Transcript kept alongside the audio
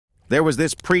There was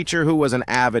this preacher who was an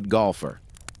avid golfer.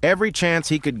 Every chance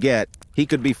he could get, he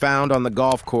could be found on the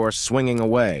golf course swinging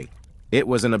away. It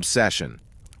was an obsession.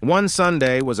 One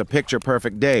Sunday was a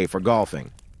picture-perfect day for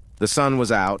golfing. The sun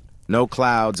was out, no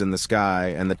clouds in the sky,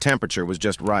 and the temperature was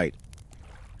just right.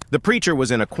 The preacher was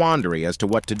in a quandary as to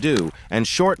what to do, and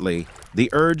shortly, the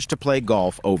urge to play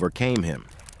golf overcame him.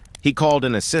 He called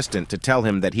an assistant to tell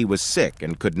him that he was sick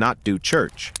and could not do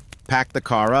church, packed the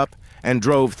car up, and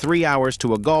drove 3 hours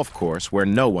to a golf course where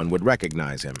no one would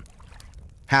recognize him.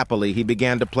 Happily, he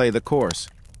began to play the course.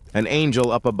 An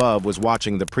angel up above was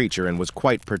watching the preacher and was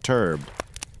quite perturbed.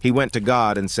 He went to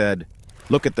God and said,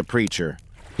 "Look at the preacher.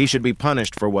 He should be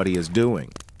punished for what he is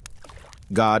doing."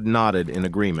 God nodded in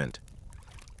agreement.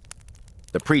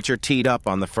 The preacher teed up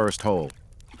on the first hole.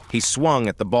 He swung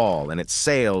at the ball, and it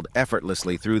sailed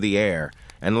effortlessly through the air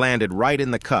and landed right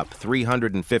in the cup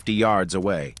 350 yards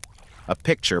away. A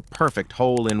picture-perfect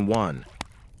hole-in-one.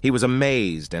 He was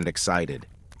amazed and excited.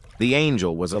 The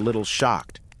angel was a little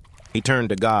shocked. He turned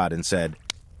to God and said,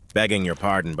 "Begging your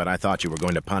pardon, but I thought you were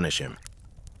going to punish him."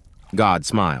 God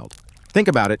smiled. Think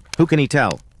about it. Who can he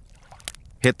tell?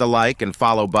 Hit the like and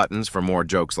follow buttons for more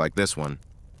jokes like this one.